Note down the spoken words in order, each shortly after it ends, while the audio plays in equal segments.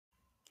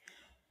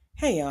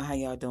Hey y'all, how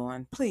y'all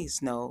doing?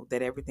 Please know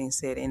that everything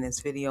said in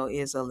this video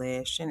is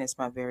alleged and it's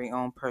my very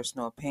own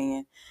personal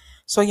opinion.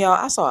 So y'all,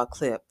 I saw a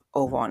clip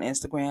over on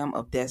Instagram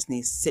of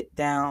Destiny's sit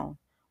down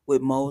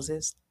with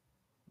Moses,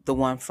 the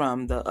one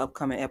from the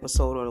upcoming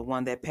episode or the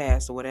one that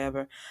passed or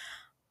whatever.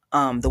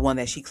 The one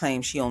that she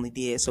claimed she only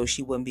did so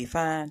she wouldn't be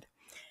fined.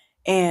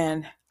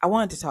 And I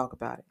wanted to talk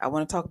about it. I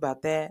want to talk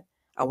about that.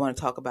 I want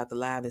to talk about the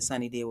live that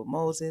Sunny did with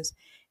Moses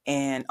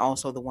and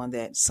also the one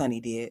that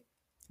Sunny did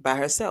by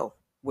herself,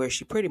 where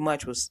she pretty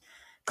much was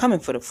coming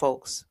for the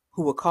folks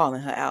who were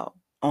calling her out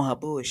on her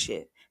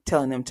bullshit,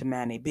 telling them to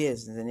mind their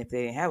business. And if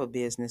they didn't have a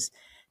business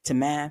to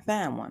mind,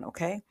 find one,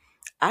 okay?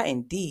 I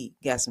indeed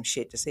got some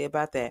shit to say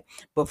about that.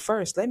 But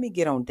first, let me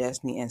get on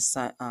Destiny and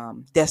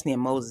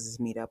Moses'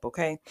 meetup,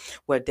 okay?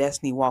 Where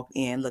Destiny walked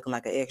in looking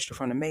like an extra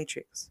from the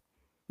Matrix.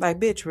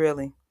 Like, bitch,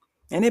 really?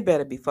 And it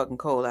better be fucking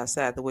cold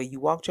outside the way you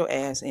walked your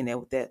ass in there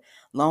with that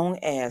long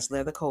ass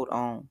leather coat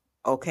on,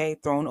 okay?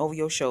 Thrown over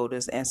your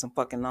shoulders and some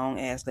fucking long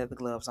ass leather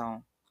gloves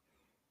on,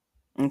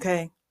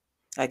 okay?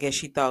 I guess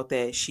she thought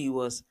that she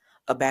was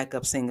a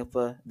backup singer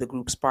for the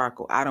group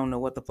Sparkle. I don't know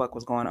what the fuck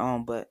was going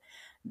on, but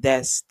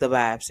that's the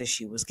vibes that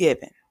she was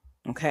giving,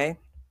 okay?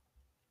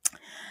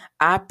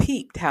 I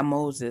peeped how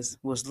Moses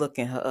was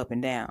looking her up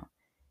and down.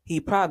 He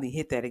probably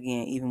hit that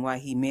again even while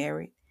he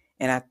married.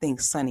 And I think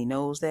Sunny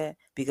knows that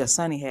because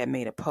Sunny had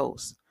made a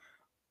post,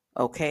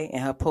 okay?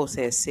 And her post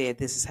had said,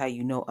 "This is how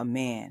you know a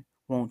man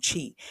won't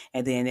cheat."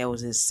 And then there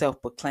was this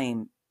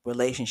self-proclaimed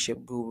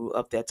relationship guru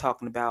up there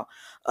talking about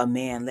a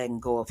man letting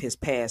go of his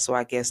past. So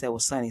I guess that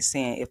was Sunny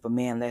saying if a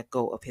man let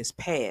go of his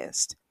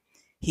past,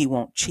 he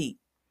won't cheat.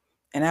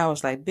 And I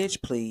was like,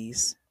 bitch,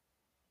 please.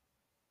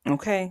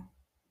 Okay?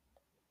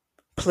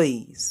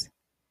 Please.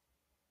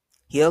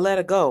 He'll let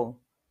her go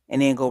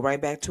and then go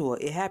right back to her.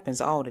 It happens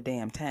all the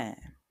damn time.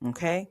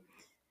 Okay?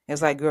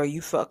 It's like, girl, you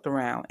fucked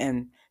around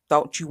and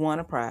thought you won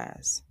a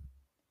prize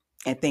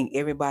and think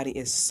everybody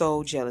is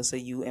so jealous of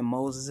you and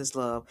Moses'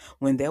 love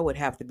when there would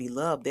have to be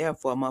love there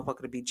for a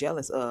motherfucker to be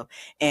jealous of.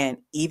 And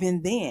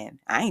even then,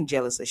 I ain't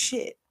jealous of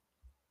shit.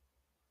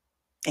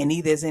 And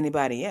neither is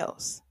anybody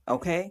else.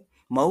 Okay?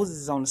 Moses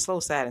is on the slow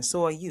side and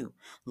so are you.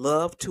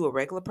 Love to a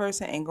regular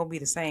person ain't gonna be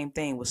the same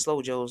thing with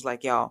slow joes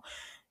like y'all.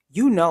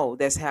 You know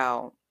that's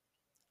how,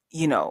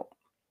 you know,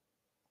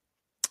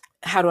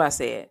 how do I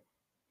say it?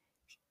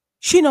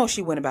 She knows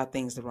she went about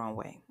things the wrong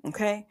way,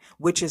 okay?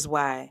 Which is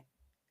why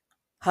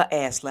her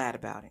ass lied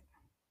about it,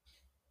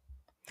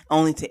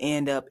 only to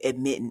end up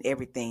admitting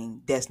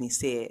everything Destiny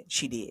said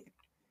she did.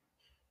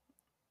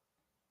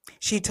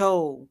 She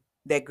told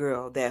that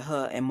girl that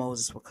her and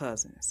Moses were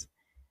cousins,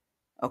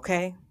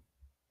 okay?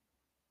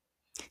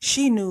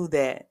 She knew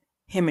that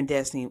him and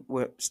Destiny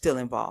were still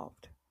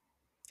involved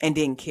and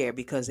didn't care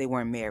because they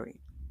weren't married.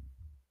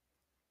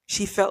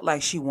 She felt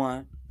like she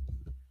won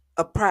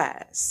a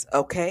prize,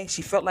 okay?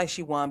 She felt like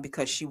she won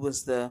because she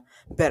was the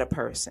better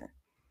person.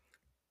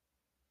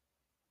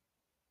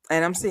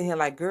 And I'm sitting here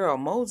like, girl,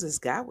 Moses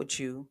got with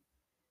you.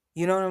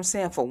 You know what I'm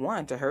saying? For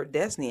one, to hurt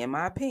Destiny, in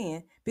my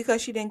opinion,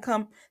 because she didn't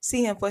come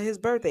see him for his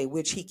birthday,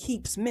 which he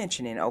keeps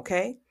mentioning,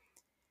 okay?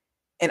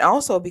 And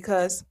also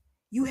because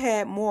you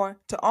had more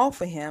to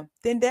offer him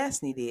than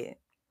Destiny did,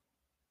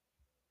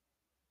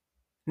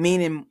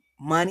 meaning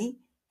money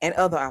and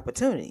other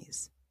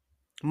opportunities.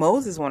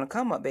 Moses want to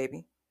come up,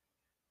 baby.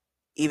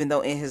 Even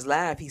though in his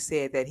live he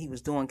said that he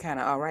was doing kind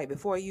of all right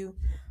before you,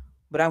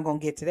 but I'm going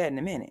to get to that in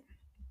a minute.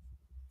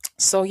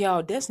 So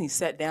y'all, Destiny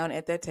sat down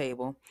at that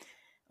table.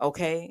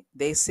 Okay,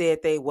 they said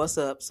they what's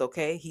ups.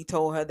 Okay, he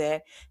told her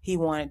that he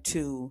wanted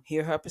to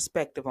hear her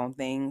perspective on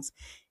things.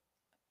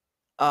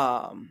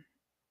 Um,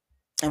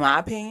 in my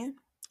opinion,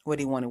 what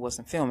he wanted was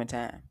some filming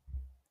time,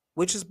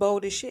 which is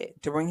bold as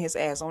shit to bring his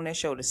ass on that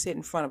show to sit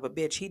in front of a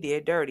bitch he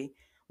did dirty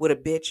with a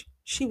bitch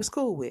she was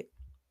cool with.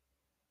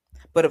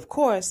 But of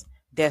course,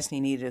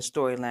 Destiny needed a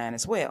storyline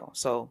as well,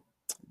 so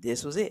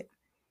this was it.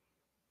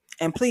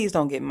 And please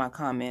don't get in my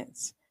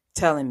comments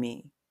telling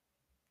me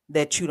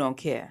that you don't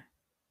care,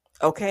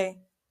 okay,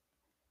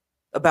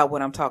 about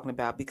what I'm talking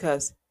about,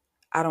 because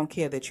I don't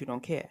care that you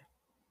don't care.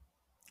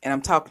 And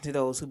I'm talking to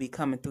those who be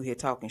coming through here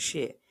talking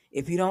shit.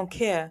 If you don't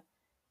care,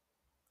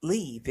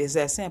 leave. It's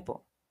that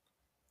simple.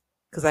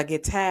 Because I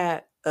get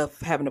tired of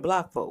having to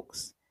block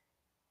folks.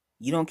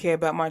 You don't care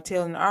about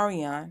Martell and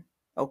Ariane,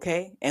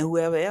 okay, and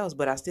whoever else,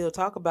 but I still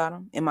talk about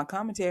them in my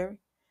commentary.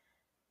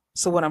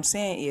 So what I'm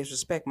saying is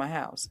respect my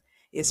house.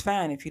 It's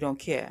fine if you don't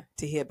care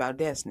to hear about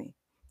Destiny,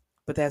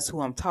 but that's who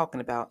I'm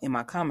talking about in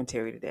my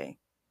commentary today,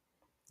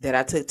 that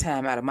I took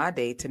time out of my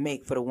day to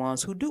make for the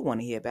ones who do want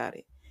to hear about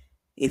it.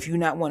 If you're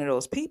not one of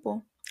those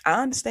people,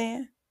 I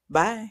understand.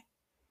 Bye.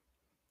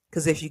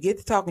 Because if you get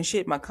to talking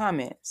shit in my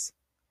comments,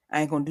 I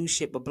ain't going to do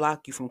shit but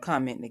block you from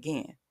commenting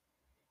again.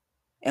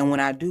 And when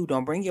I do,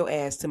 don't bring your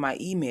ass to my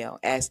email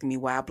asking me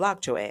why I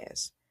blocked your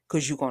ass,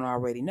 because you're going to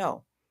already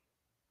know.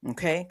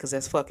 Okay? Because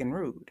that's fucking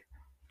rude.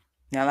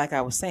 Now, like I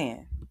was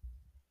saying,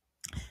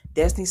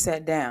 Destiny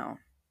sat down,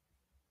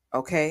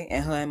 okay,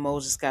 and her and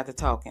Moses got to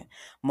talking.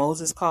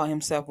 Moses called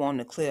himself wanting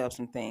to clear up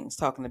some things,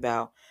 talking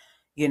about,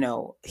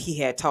 he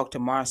had talked to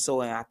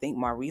Marceau and I think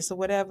Maurice or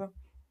whatever.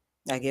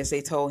 I guess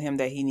they told him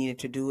that he needed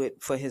to do it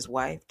for his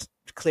wife,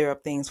 to clear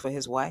up things for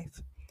his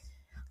wife.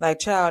 Like,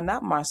 child,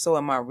 not Marceau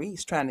and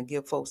Maurice trying to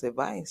give folks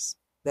advice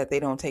that they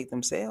don't take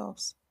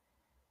themselves.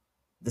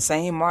 The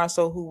same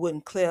Marceau who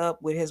wouldn't clear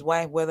up with his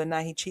wife whether or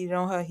not he cheated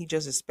on her, he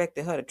just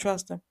expected her to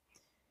trust him,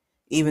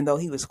 even though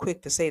he was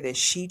quick to say that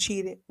she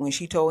cheated when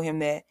she told him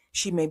that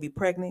she may be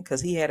pregnant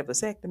because he had a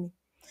vasectomy.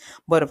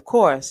 But of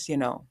course,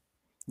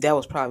 that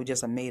was probably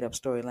just a made up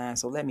storyline.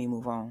 So let me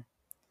move on.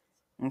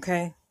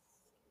 Okay.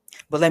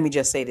 But let me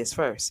just say this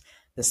first.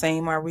 The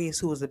same Maurice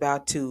who was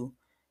about to,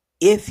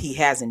 if he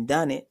hasn't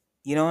done it,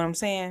 you know what I'm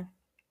saying?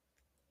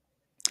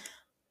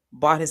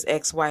 Bought his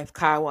ex wife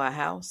Kyle a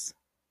house,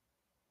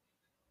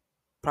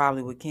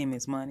 probably with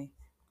Kimmy's money,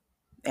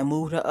 and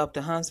moved her up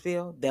to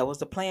Huntsville. That was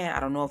the plan. I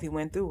don't know if he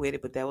went through with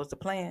it, but that was the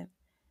plan,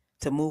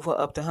 to move her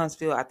up to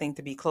Huntsville, I think,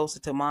 to be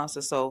closer to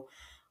Monster. So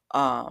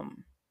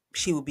um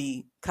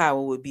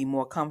Kyle would be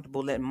more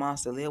comfortable letting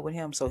Monster live with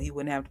him so he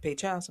wouldn't have to pay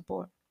child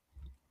support.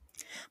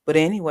 But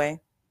anyway,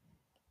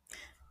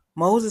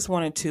 Moses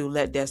wanted to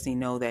let Destiny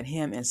know that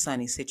him and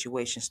Sunny's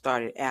situation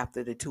started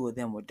after the two of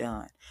them were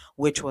done,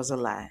 which was a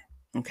lie.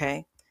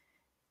 Okay?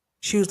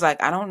 She was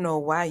like, I don't know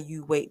why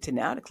you wait till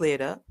now to clear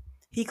it up.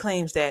 He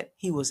claims that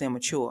he was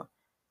immature.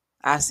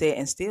 I said,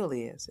 and still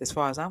is, as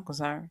far as I'm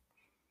concerned.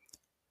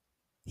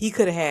 He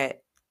could have had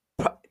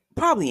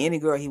probably any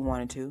girl he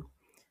wanted to,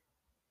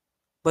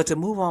 but to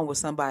move on with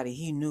somebody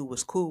he knew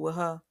was cool with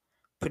her,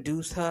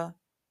 produced her,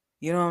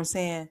 you know what I'm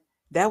saying?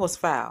 That was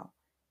foul.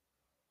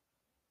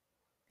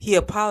 He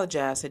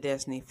apologized to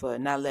Destiny for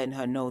not letting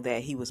her know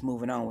that he was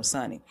moving on with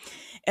Sunny.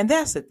 And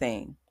that's the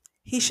thing.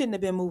 He shouldn't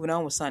have been moving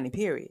on with Sunny,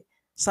 period.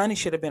 Sunny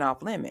should have been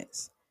off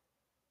limits.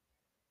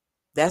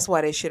 That's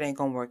why this shit ain't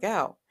gonna work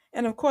out.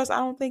 And of course, I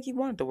don't think he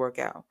wanted to work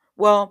out.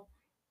 Well,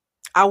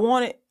 I'm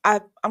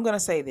gonna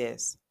say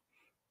this.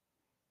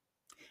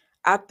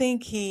 I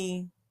think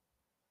he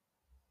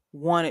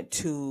wanted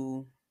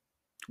to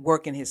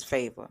work in his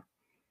favor.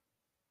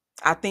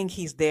 I think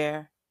he's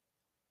there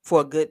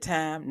for a good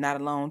time,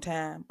 not a long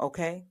time.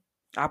 Okay,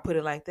 I'll put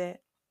it like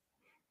that.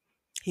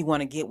 He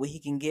want to get what he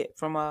can get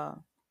from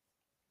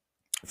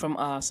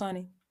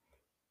Sunny.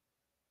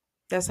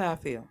 That's how I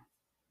feel.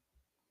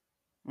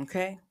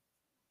 Okay,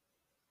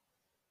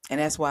 and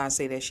that's why I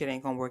say that shit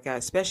ain't gonna work out,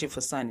 especially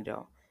for Sunny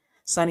though.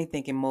 Sunny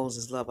thinking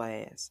Moses love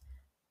her ass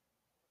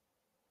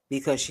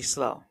because she's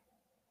slow,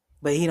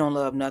 but he don't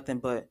love nothing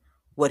but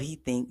what he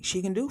think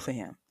she can do for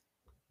him.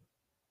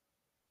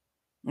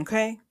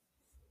 Okay.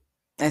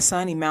 And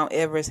Sonny Mount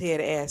Everest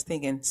head ass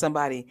thinking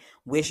somebody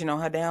wishing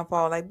on her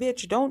downfall. Like,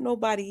 bitch, don't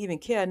nobody even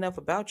care enough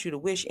about you to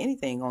wish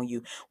anything on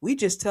you. We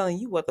just telling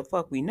you what the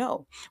fuck we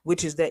know,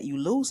 which is that you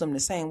lose them the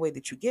same way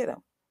that you get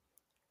them.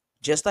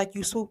 Just like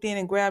you swooped in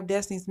and grabbed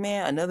Destiny's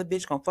man, another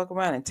bitch gonna fuck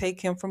around and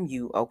take him from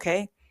you,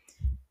 okay?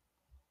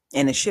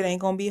 And the shit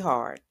ain't gonna be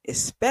hard,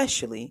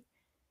 especially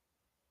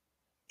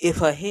if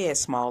her head's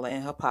smaller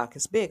and her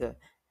pocket's bigger.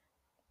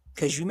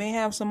 Because you may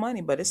have some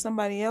money, but it's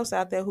somebody else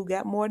out there who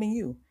got more than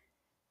you.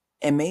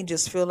 And may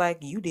just feel like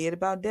you did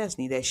about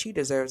Destiny, that she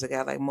deserves a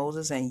guy like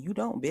Moses and you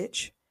don't,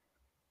 bitch.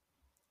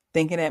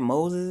 Thinking that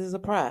Moses is a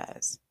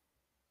prize,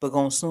 but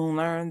gonna soon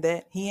learn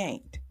that he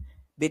ain't.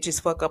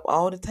 Bitches fuck up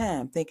all the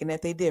time thinking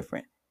that they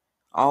different.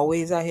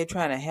 Always out here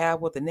trying to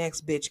have what the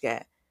next bitch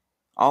got.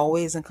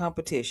 Always in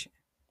competition,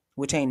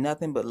 which ain't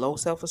nothing but low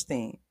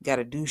self-esteem.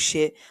 Gotta do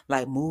shit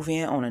like move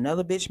in on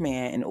another bitch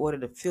man in order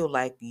to feel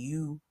like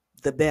you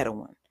the better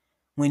one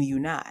when you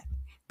not.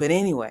 But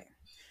anyway,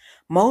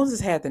 Moses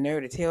had the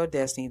nerve to tell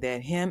Destiny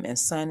that him and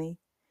Sunny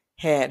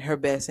had her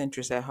best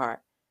interest at heart.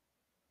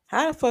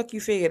 How the fuck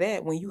you figure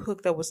that when you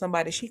hooked up with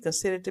somebody she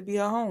considered to be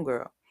her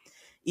homegirl?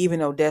 Even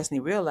though Destiny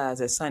realized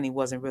that Sunny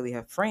wasn't really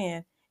her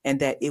friend and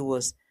that it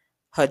was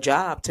her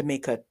job to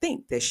make her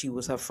think that she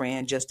was her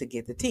friend just to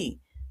get the tea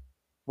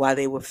while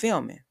they were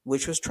filming,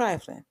 which was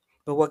trifling.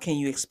 But what can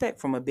you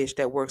expect from a bitch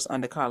that works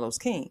under Carlos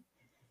King?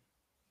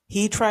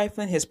 He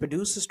trifling, his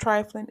producers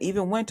trifling.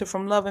 Even Winter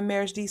from Love and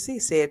Marriage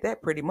DC said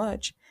that pretty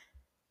much.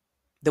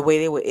 The way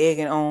they were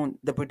egging on,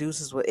 the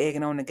producers were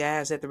egging on the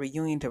guys at the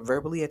reunion to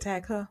verbally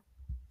attack her,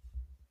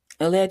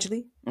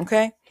 allegedly.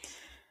 Okay,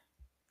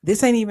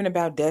 this ain't even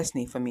about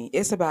Destiny for me.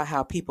 It's about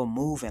how people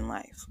move in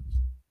life.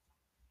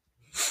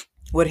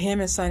 What him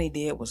and Sunny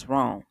did was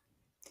wrong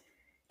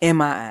in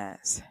my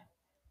eyes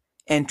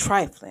and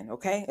trifling.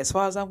 Okay, as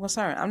far as I'm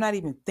concerned, I'm not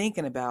even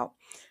thinking about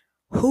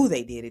who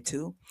they did it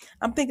to.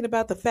 I'm thinking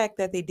about the fact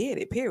that they did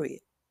it, period.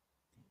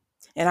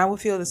 And I would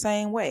feel the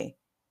same way.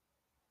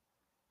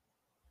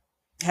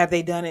 Have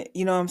they done it,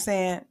 you know what I'm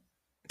saying,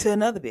 to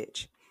another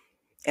bitch?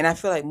 And I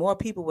feel like more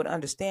people would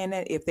understand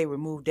that if they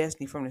remove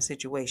Destiny from the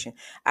situation.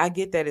 I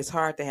get that it's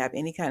hard to have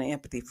any kind of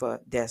empathy for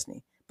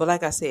Destiny. But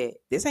like I said,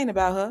 this ain't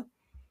about her.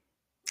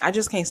 I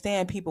just can't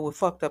stand people with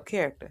fucked up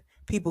character.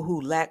 People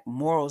who lack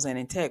morals and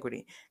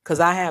integrity. Because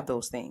I have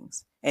those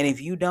things. And if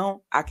you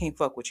don't, I can't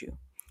fuck with you.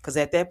 Because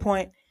at that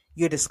point,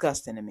 you're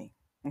disgusting to me.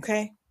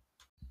 Okay?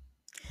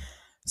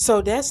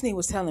 So Destiny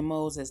was telling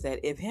Moses that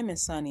if him and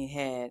Sunny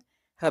had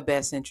her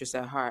best interest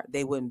at heart,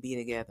 they wouldn't be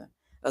together.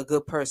 A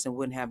good person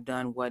wouldn't have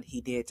done what he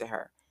did to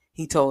her.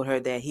 He told her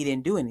that he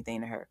didn't do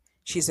anything to her.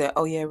 She said,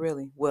 "Oh, yeah,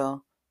 really?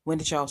 Well, when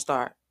did y'all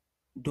start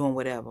doing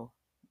whatever,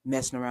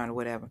 messing around or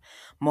whatever?"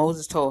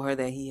 Moses told her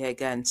that he had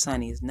gotten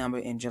Sunny's number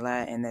in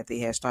July and that they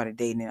had started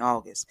dating in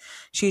August.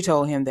 She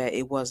told him that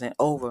it wasn't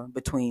over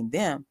between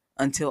them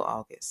until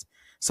August.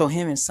 So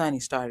him and Sunny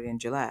started in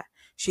July.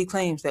 She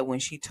claims that when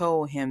she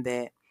told him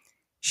that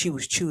she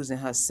was choosing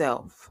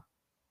herself.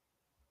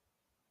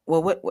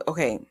 Well,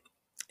 okay.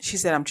 She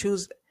said, "I'm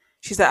choosing."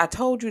 She said, "I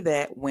told you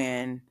that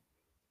when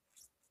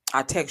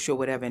I text you or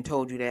whatever and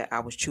told you that I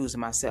was choosing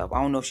myself."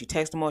 I don't know if she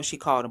texted him or she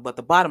called him, but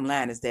the bottom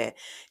line is that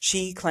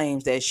she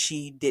claims that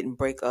she didn't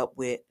break up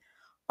with,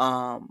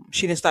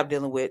 she didn't stop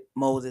dealing with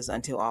Moses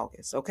until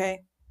August.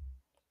 Okay.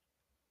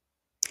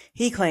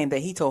 He claimed that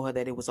he told her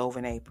that it was over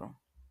in April.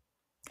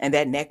 And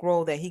that neck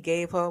roll that he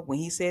gave her when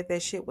he said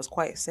that shit was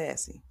quite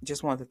sassy.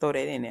 Just wanted to throw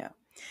that in there.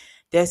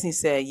 Destiny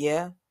said,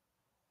 "Yeah,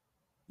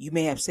 you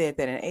may have said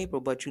that in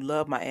April, but you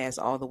loved my ass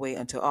all the way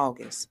until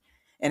August.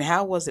 And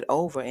how was it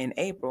over in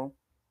April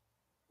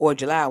or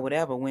July, or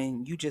whatever,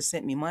 when you just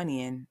sent me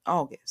money in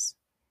August?"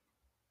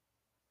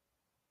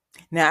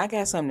 Now, I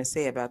got something to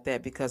say about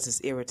that because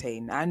it's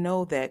irritating. I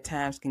know that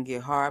times can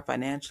get hard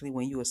financially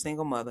when you're a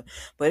single mother,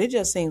 but it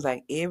just seems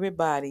like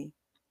everybody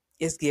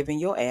is giving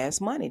your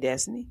ass money,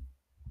 Destiny.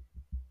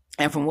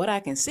 And from what I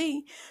can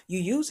see, you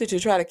use it to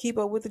try to keep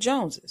up with the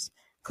Joneses.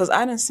 Because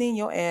I done seen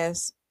your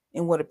ass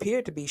in what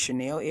appeared to be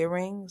Chanel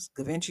earrings,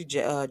 Givenchy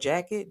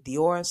jacket,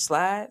 Dior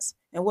slides,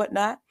 and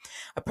whatnot.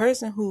 A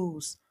person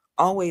who's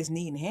always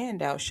needing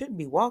handouts shouldn't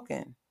be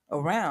walking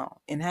around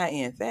in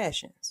high-end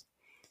fashions.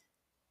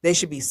 They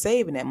should be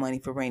saving that money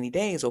for rainy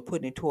days or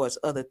putting it towards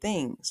other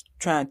things,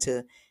 trying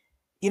to,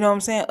 you know what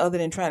I'm saying, other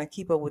than trying to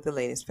keep up with the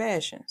latest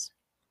fashions.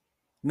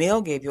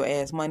 Mel gave your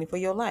ass money for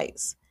your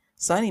lights.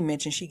 Sunny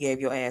mentioned she gave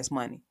your ass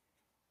money.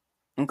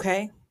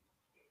 Okay?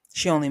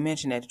 She only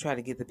mentioned that to try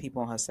to get the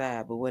people on her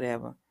side, but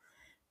whatever.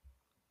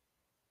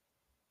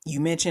 You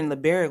mentioned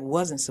LeBerick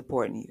wasn't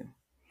supporting you.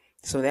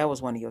 So that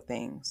was one of your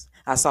things.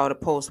 I saw the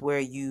post where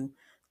you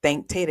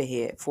thanked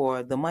Taterhead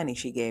for the money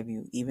she gave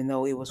you, even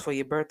though it was for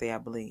your birthday, I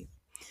believe.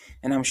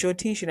 And I'm sure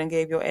Tisha done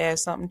gave your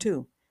ass something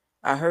too.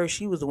 I heard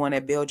she was the one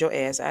that bailed your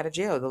ass out of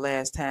jail the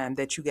last time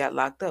that you got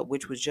locked up,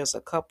 which was just a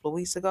couple of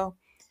weeks ago.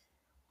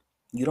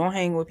 You don't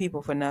hang with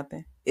people for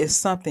nothing. It's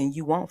something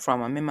you want from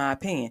them, in my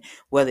opinion,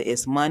 whether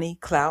it's money,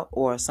 clout,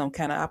 or some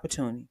kind of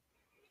opportunity.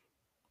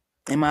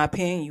 In my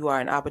opinion, you are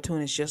an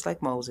opportunist just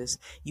like Moses.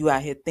 You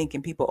out here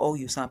thinking people owe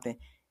you something.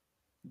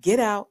 Get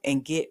out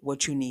and get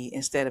what you need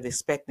instead of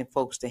expecting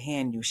folks to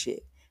hand you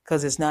shit.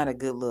 Because it's not a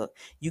good look.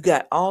 You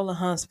got all of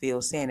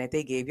Huntsville saying that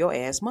they gave your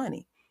ass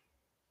money.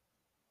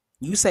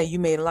 You say you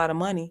made a lot of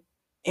money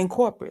in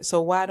corporate.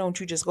 So why don't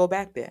you just go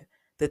back there?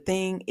 The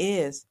thing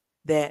is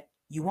that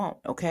you won't,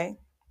 okay?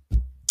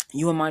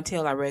 You and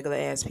Montel are regular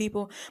ass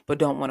people, but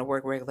don't want to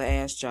work regular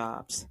ass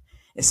jobs.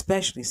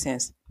 Especially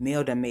since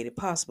Mel done made it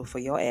possible for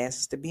your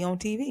asses to be on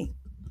TV.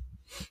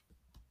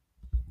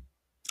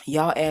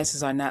 Y'all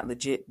asses are not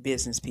legit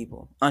business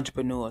people,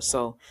 entrepreneurs.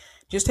 So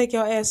just take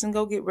your ass and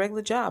go get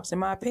regular jobs, in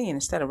my opinion,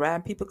 instead of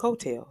riding people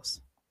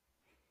coattails.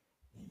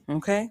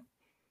 Okay?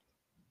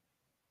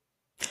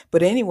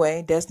 But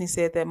anyway, Destiny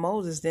said that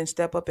Moses didn't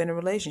step up in a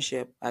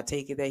relationship. I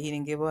take it that he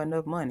didn't give her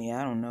enough money.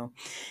 I don't know.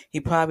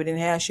 He probably didn't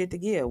have shit to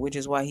give, which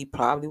is why he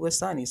probably was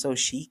Sunny, so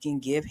she can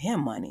give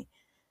him money.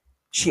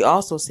 She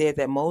also said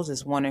that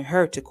Moses wanted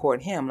her to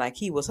court him like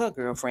he was her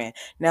girlfriend.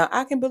 Now,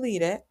 I can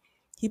believe that.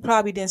 He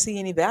probably didn't see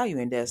any value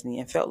in Destiny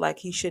and felt like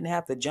he shouldn't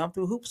have to jump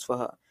through hoops for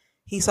her.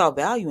 He saw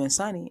value in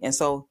Sunny, and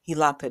so he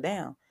locked her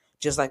down,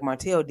 just like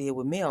Martell did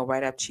with Mel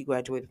right after she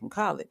graduated from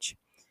college.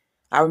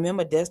 I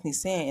remember Destiny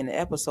saying in the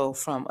episode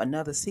from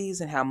another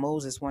season how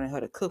Moses wanted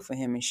her to cook for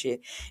him and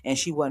shit, and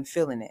she wasn't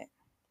feeling it.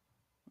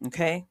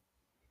 Okay?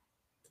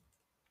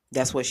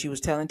 That's what she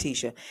was telling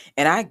Tisha.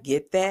 And I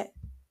get that.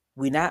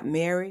 We're not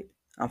married.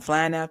 I'm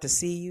flying out to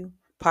see you,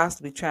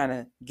 possibly trying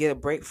to get a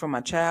break from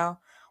my child.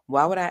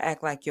 Why would I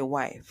act like your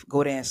wife?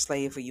 Go there and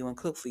slave for you and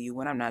cook for you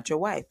when I'm not your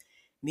wife.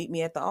 Meet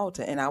me at the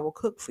altar and I will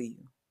cook for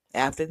you.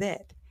 After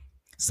that,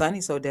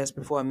 Sunny's so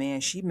desperate for a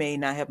man, she may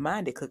not have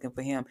minded cooking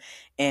for him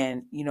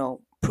and,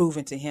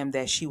 proving to him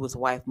that she was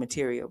wife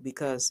material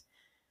because,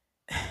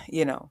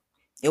 you know,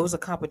 it was a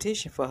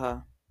competition for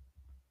her.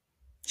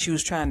 She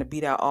was trying to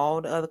beat out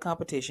all the other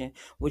competition,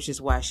 which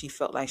is why she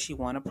felt like she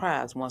won a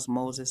prize once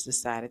Moses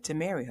decided to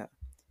marry her.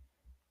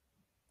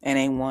 And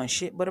ain't won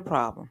shit but a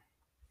problem.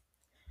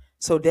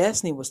 So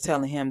Destiny was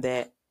telling him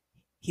that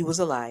he was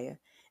a liar.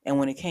 And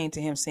when it came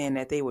to him saying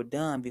that they were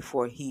done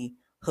before he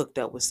hooked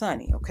up with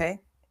Sunny, okay?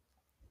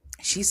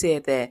 She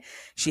said that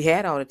she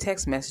had all the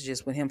text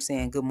messages with him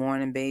saying good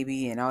morning,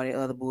 baby, and all that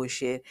other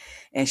bullshit.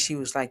 And she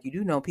was like, you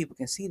do know people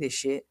can see this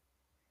shit.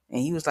 And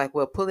he was like,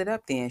 well, pull it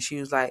up then. She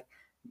was like,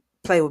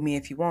 play with me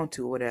if you want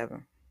to, or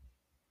whatever.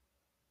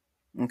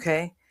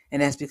 Okay?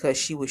 And that's because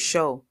she would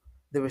show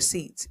the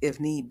receipts,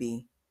 if need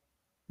be,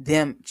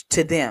 them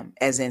to them,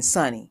 as in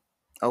Sunny,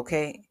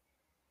 okay?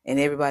 And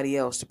everybody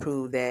else to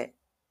prove that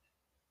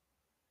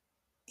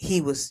he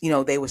was,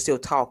 they were still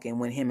talking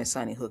when him and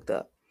Sunny hooked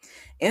up.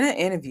 In an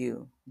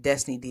interview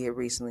Destiny did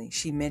recently,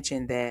 she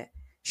mentioned that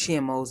she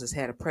and Moses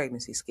had a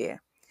pregnancy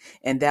scare.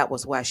 And that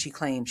was why she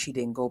claimed she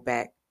didn't go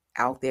back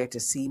out there to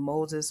see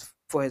Moses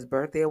for his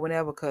birthday or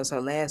whatever, because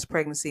her last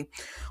pregnancy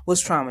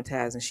was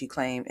traumatizing, she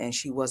claimed, and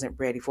she wasn't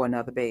ready for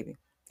another baby.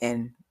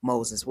 And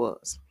Moses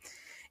was.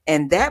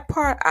 And that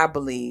part I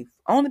believe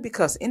only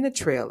because in the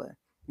trailer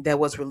that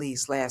was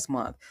released last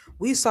month,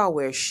 we saw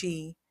where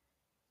she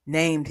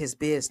named his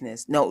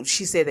business. No,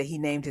 she said that he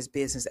named his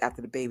business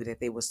after the baby that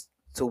they was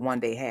to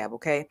one day have,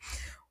 okay?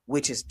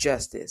 Which is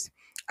Justice.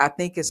 I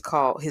think it's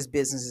called, his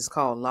business is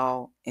called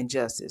Law and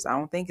Justice. I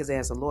don't think it's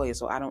as a lawyer,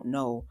 so I don't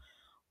know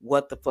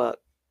what the fuck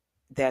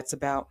that's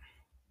about.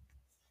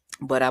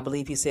 But I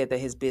believe he said that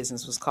his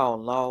business was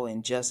called Law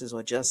and Justice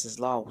or Justice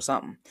Law or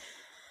something.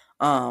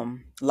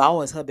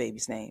 Law is her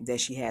baby's name that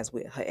she has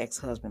with her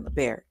ex-husband,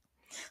 LeBarrett.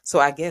 So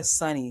I guess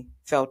Sunny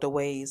felt the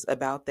ways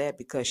about that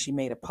because she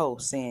made a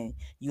post saying,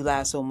 "You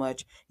lie so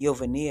much, your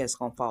veneer's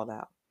gonna fall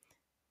out."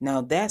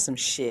 Now that's some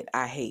shit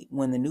I hate.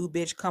 When the new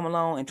bitch come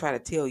along and try to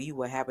tell you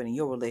what happened in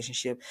your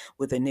relationship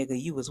with the nigga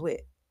you was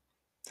with.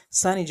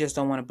 Sunny just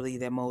don't want to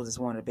believe that Moses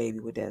wanted a baby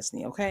with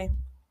Destiny, okay?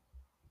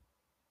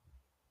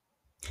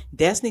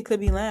 Destiny could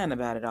be lying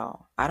about it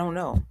all. I don't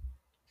know.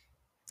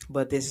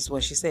 But this is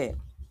what she said.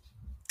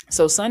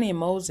 So Sunny and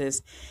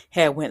Moses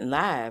had went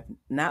live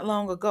not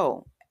long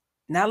ago.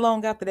 Not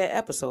long after that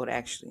episode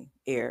actually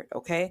aired,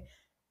 okay?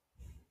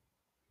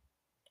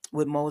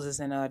 With Moses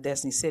and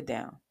Destiny sit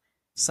down.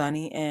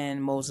 Sunny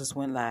and Moses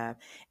went live.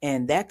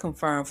 And that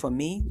confirmed for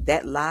me,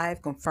 that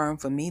live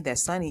confirmed for me that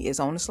Sunny is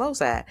on the slow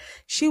side.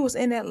 She was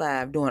in that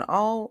live doing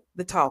all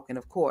the talking,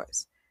 of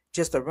course.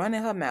 Just a run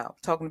in her mouth,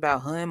 talking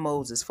about her and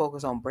Moses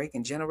focus on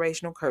breaking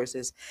generational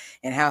curses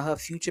and how her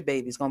future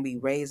baby's gonna be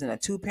raised in a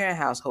two-parent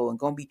household and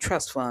gonna be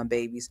trust fund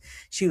babies.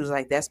 She was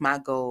like, "That's my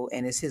goal,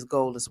 and it's his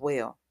goal as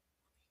well."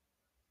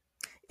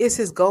 It's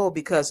his goal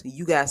because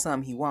you got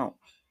something he won't.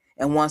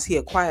 And once he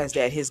acquires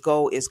that, his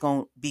goal is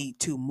going to be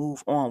to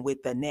move on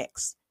with the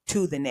next,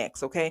 to the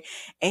next, okay?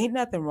 Ain't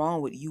nothing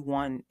wrong with you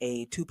wanting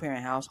a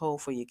two-parent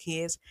household for your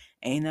kids.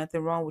 Ain't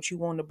nothing wrong with you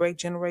wanting to break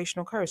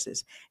generational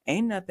curses.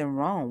 Ain't nothing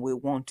wrong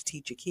with wanting to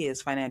teach your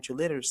kids financial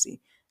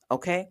literacy,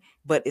 okay?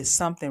 But it's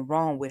something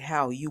wrong with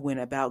how you went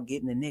about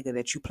getting a nigga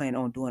that you plan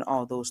on doing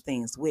all those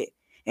things with,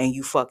 and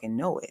you fucking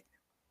know it.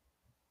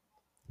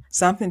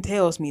 Something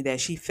tells me that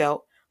she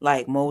felt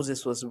like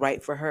Moses was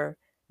right for her,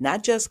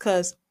 not just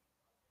because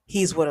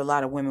he's what a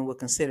lot of women would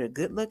consider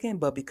good looking,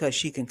 but because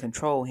she can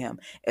control him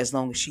as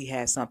long as she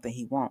has something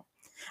he wants.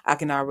 I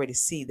can already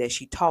see that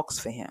she talks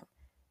for him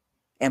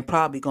and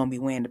probably gonna be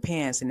wearing the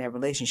pants in that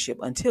relationship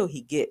until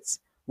he gets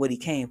what he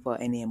came for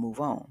and then move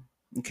on.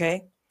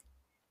 Okay?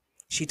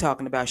 She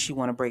talking about she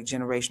want to break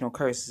generational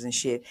curses and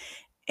shit.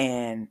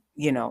 And,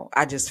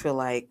 I just feel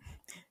like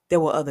there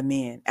were other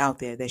men out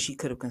there that she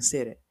could have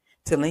considered.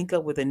 To link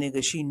up with a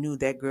nigga she knew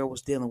that girl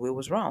was dealing with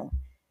was wrong.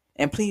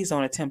 And please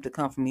don't attempt to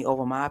come for me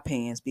over my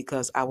opinions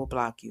because I will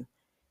block you.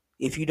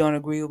 If you don't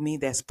agree with me,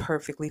 that's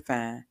perfectly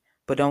fine.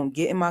 But don't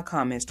get in my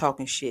comments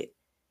talking shit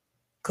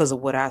because of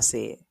what I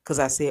said. Because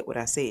I said what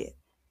I said.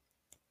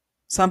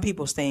 Some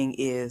people's thing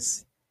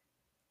is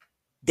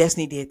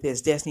Destiny did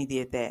this, Destiny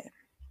did that.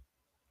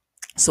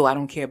 So I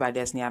don't care about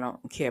Destiny. I don't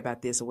care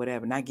about this or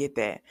whatever. And I get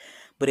that.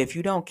 But if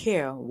you don't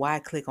care, why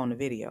click on the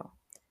video?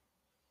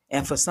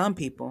 And for some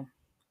people,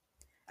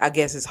 I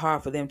guess it's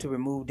hard for them to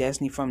remove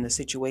Destiny from the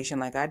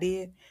situation like I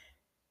did.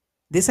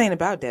 This ain't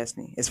about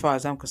Destiny, as far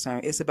as I'm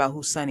concerned. It's about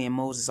who Sunny and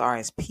Moses are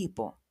as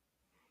people,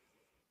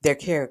 their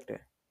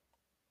character.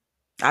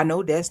 I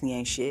know Destiny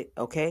ain't shit,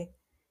 okay?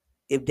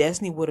 If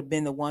Destiny would have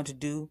been the one to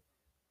do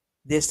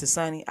this to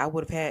Sunny, I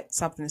would have had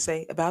something to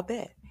say about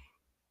that.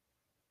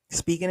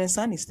 Speaking in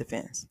Sunny's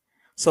defense.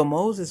 So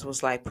Moses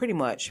was like, pretty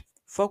much,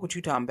 fuck what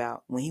you talking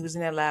about. When he was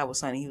in that live with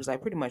Sunny, he was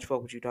like, pretty much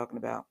fuck what you talking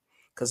about.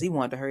 Because he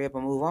wanted to hurry up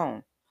and move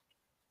on.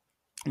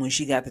 When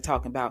she got to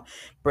talking about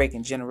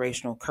breaking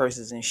generational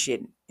curses and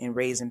shit and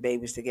raising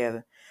babies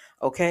together.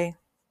 Okay?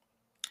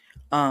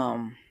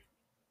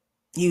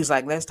 He was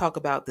like, let's talk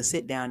about the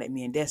sit down that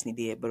me and Destiny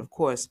did. But of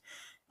course,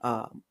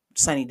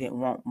 Sunny didn't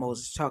want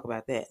Moses to talk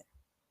about that.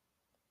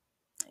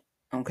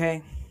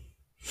 Okay?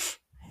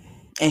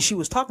 And she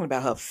was talking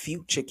about her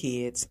future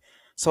kids.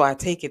 So I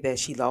take it that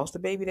she lost the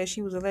baby that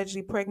she was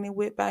allegedly pregnant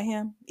with by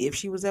him. If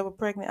she was ever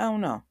pregnant, I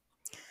don't know.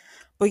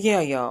 But yeah,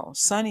 y'all,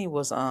 Sunny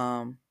was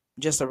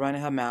just a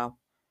running her mouth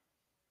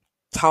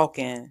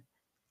talking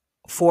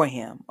for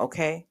him,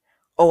 okay?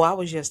 Oh, I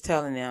was just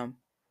telling them,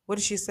 what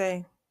did she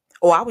say?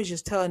 Oh, I was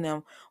just telling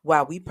them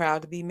why we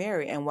proud to be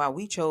married and why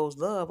we chose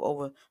love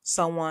over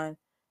someone,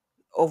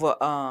 over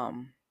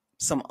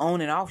some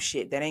on and off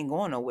shit that ain't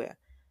going nowhere.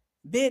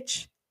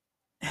 Bitch,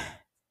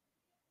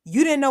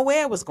 you didn't know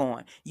where it was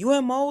going. You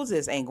and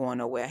Moses ain't going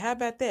nowhere. How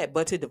about that?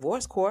 But to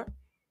divorce court,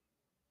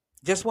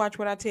 just watch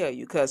what I tell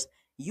you, because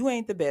you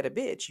ain't the better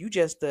bitch. You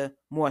just the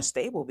more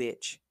stable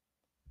bitch.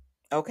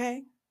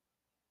 Okay?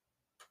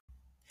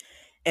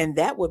 And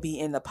that would be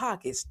in the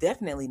pockets,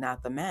 definitely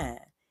not the mind.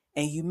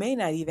 And you may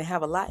not even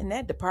have a lot in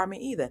that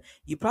department either.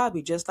 You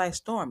probably just like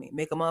Stormy.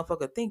 Make a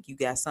motherfucker think you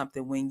got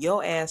something when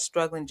your ass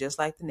struggling just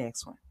like the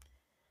next one.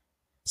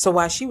 So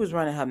while she was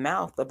running her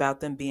mouth about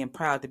them being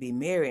proud to be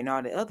married and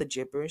all the other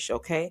gibberish,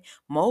 okay,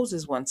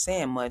 Moses wasn't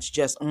saying much,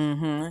 just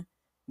mm-hmm.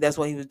 That's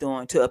what he was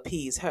doing to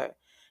appease her.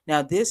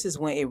 Now this is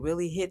when it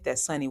really hit that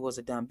Sunny was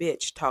a dumb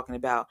bitch, talking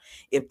about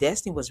if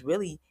Destiny was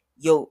really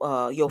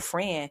your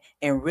friend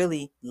and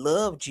really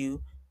loved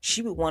you,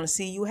 she would want to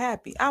see you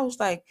happy. I was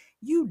like,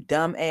 you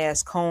dumb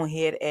ass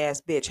conehead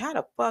ass bitch. How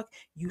the fuck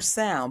you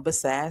sound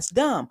besides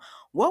dumb?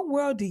 What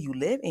world do you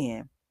live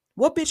in?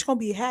 What bitch gonna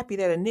be happy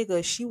that a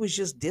nigga she was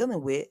just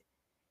dealing with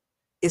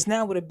is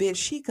now with a bitch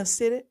she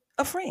considered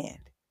a friend?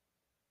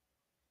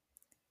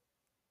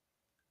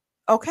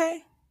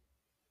 Okay?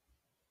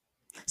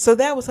 So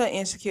that was her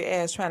insecure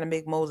ass trying to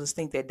make Moses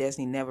think that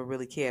Destiny never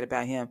really cared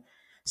about him.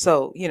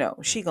 So,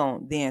 she gonna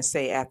then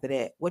say after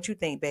that, what you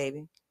think,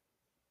 baby?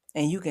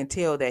 And you can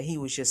tell that he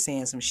was just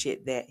saying some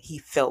shit that he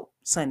felt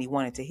Sunny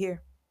wanted to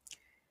hear.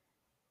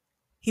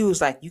 He was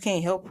like, you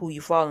can't help who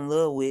you fall in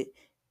love with.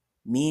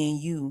 Me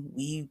and you,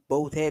 we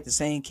both had the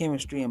same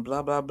chemistry and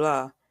blah, blah,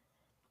 blah.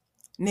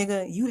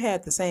 Nigga, you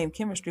had the same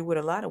chemistry with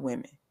a lot of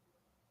women.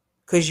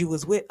 Because you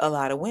was with a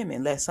lot of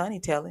women. Let Sonny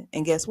tell it.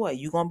 And guess what?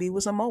 You going to be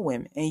with some more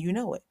women. And you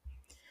know it.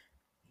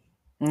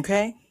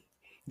 Okay?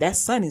 That's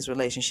Sonny's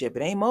relationship.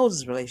 It ain't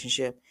Moses'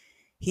 relationship.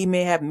 He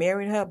may have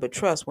married her, but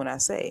trust when I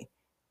say,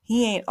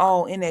 he ain't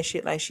all in that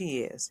shit like she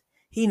is.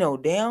 He know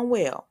damn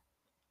well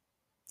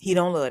he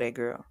don't love that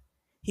girl.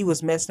 He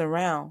was messing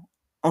around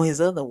on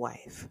his other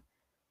wife,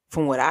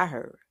 from what I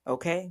heard.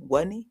 Okay?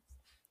 Wasn't he?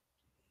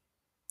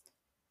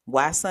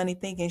 Why Sonny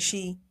thinking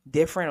she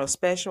different or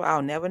special,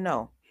 I'll never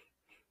know.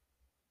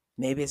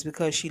 Maybe it's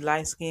because she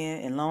light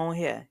skinned and long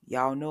hair.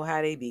 Y'all know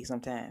how they be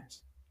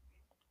sometimes.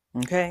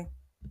 Okay?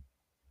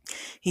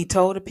 He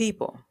told the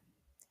people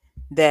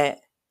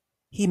that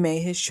he made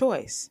his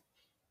choice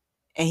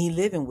and he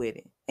living with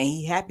it and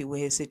he happy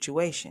with his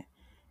situation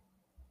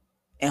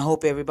and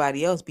hope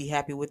everybody else be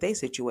happy with their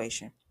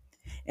situation.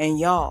 And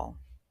y'all,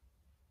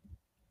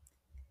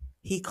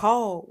 he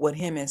called what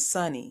him and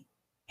Sonny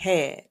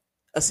had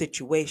a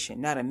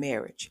situation, not a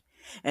marriage.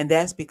 And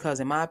that's because,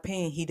 in my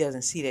opinion, he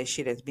doesn't see that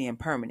shit as being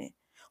permanent.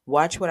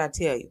 Watch what I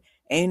tell you.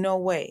 Ain't no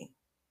way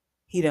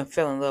he done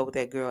fell in love with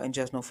that girl in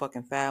just no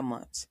fucking 5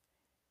 months.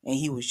 And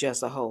he was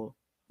just a hoe.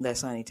 Let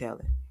Sonny tell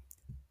it.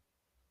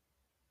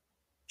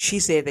 She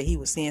said that he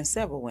was seeing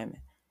several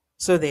women.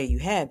 So there you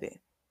have it.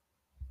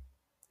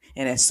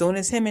 And as soon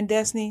as him and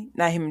Destiny,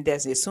 not him and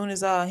Destiny, as soon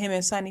as him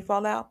and Sonny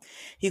fall out,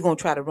 he gonna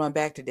try to run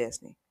back to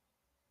Destiny.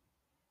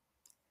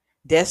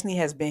 Destiny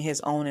has been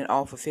his on and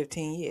off for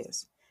 15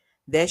 years.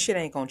 That shit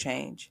ain't gonna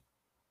change.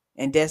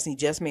 And Destiny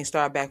just may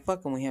start back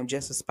fucking with him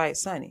just to spite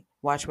Sonny.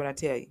 Watch what I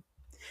tell you.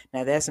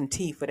 Now that's some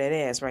tea for that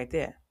ass right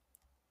there.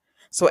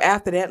 So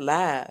after that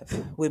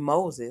live with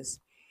Moses,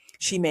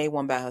 she made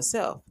one by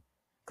herself.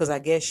 Because I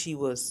guess she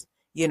was,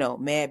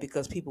 mad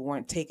because people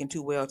weren't taking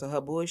too well to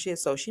her bullshit.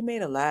 So she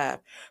made a live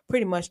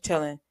pretty much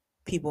telling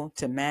people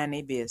to mind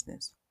their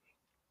business.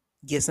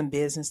 Get some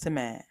business to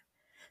mind.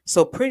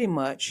 So pretty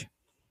much,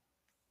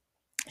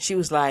 she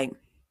was like,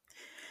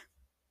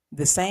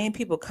 the same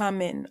people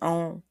commenting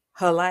on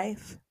her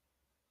life,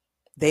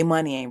 their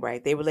money ain't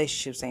right, their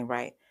relationships ain't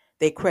right,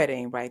 their credit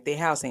ain't right, their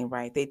house ain't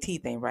right, their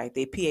teeth ain't right,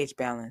 their pH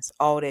balance,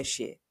 all that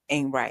shit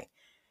ain't right.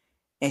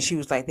 And she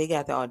was like, they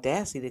got the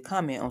audacity to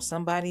comment on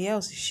somebody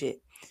else's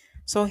shit.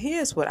 So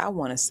here's what I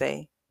want to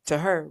say to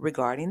her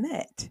regarding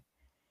that.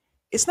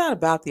 It's not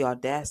about the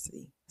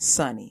audacity,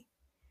 Sunny.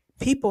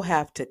 People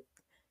have to,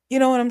 you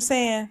know what I'm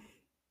saying?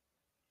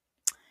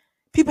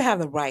 People have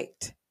the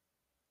right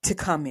to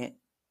comment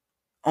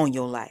on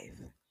your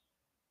life.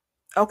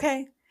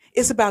 Okay?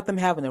 It's about them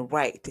having the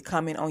right to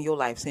comment on your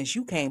life since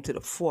you came to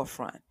the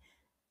forefront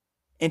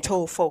and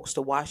told folks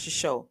to watch the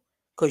show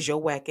because your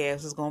whack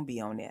ass is going to be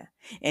on there.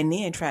 And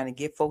then trying to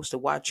get folks to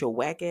watch your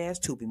whack ass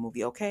Tubi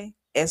movie, okay?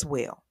 As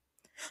well.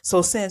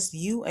 So since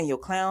you and your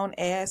clown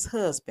ass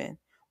husband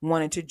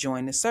wanted to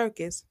join the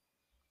circus,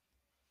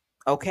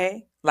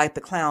 okay, like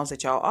the clowns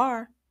that y'all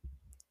are,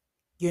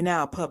 you're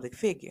now a public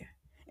figure.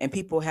 And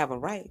people have a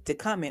right to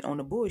comment on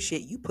the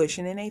bullshit you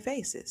pushing in their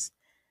faces.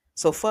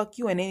 So fuck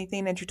you and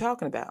anything that you're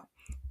talking about.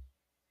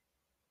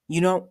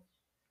 And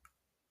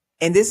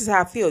this is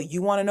how I feel.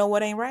 You want to know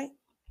what ain't right?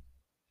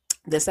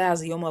 The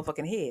size of your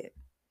motherfucking head.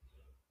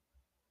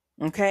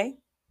 Okay?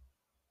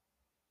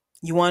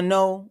 You want to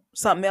know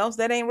something else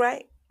that ain't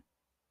right?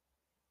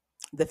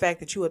 The fact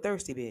that you a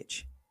thirsty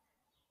bitch.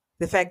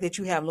 The fact that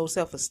you have low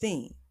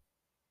self-esteem.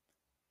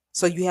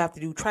 So you have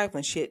to do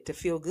trifling shit to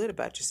feel good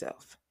about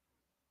yourself.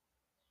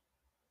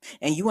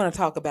 And you want to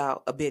talk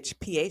about a bitch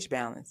pH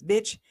balance.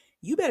 Bitch,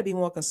 you better be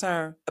more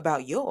concerned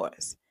about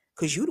yours.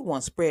 Because you the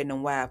one spreading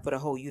them wide for the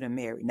hoe you done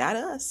married. Not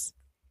us.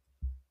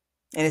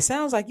 And it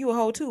sounds like you a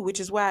hoe too, which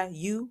is why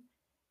you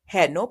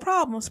had no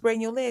problem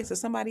spreading your legs to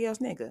somebody else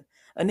nigga.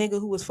 A nigga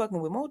who was fucking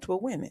with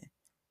multiple women.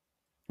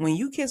 When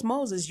you kiss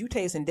Moses, you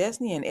tasting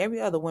Destiny and every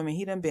other woman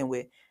he done been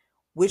with.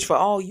 which for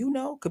all you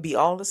know could be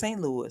all of St.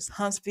 Louis,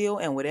 Huntsville,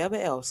 and whatever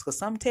else. Because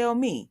some tell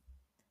me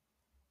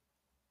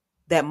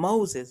that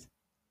Moses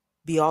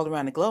be all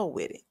around the globe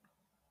with it.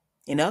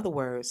 In other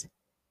words,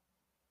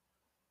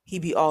 he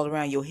be all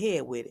around your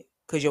head with it.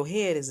 Because your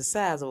head is the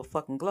size of a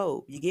fucking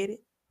globe. You get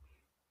it?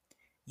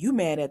 You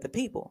mad at the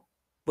people,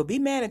 but be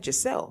mad at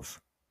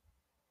yourself.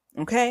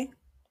 Okay?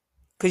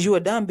 Because you a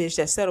dumb bitch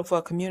that settled for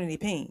a community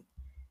peen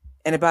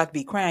and about to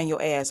be crying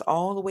your ass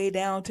all the way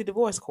down to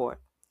divorce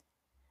court.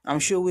 I'm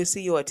sure we'll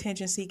see your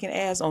attention-seeking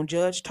ass on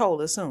Judge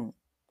Toller soon.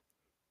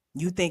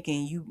 You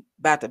thinking you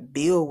about to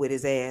build with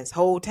his ass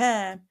whole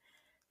time.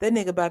 That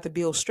nigga about to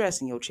build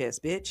stress in your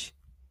chest, bitch.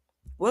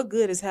 What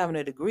good is having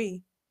a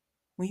degree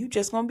when you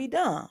just gonna be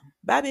dumb?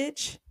 Bye,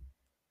 bitch.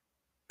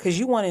 Because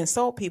you want to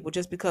insult people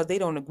just because they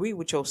don't agree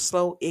with your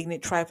slow,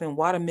 ignorant, trifling,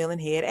 watermelon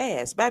head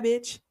ass. Bye,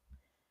 bitch.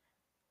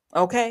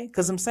 Okay?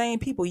 Because them same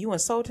people you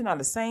insulting are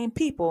the same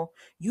people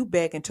you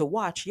begging to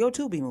watch your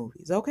Tubi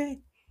movies. Okay?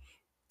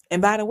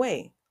 And by the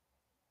way,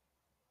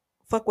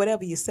 fuck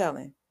whatever you're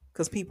selling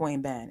because people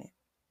ain't buying it.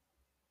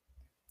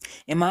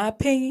 In my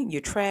opinion,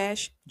 you're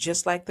trash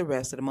just like the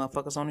rest of the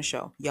motherfuckers on the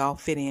show. Y'all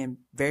fit in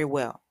very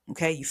well.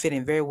 Okay? You fit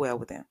in very well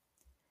with them.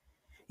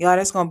 Y'all,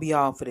 that's going to be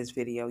all for this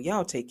video.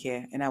 Y'all take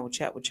care, and I will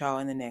chat with y'all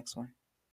in the next one.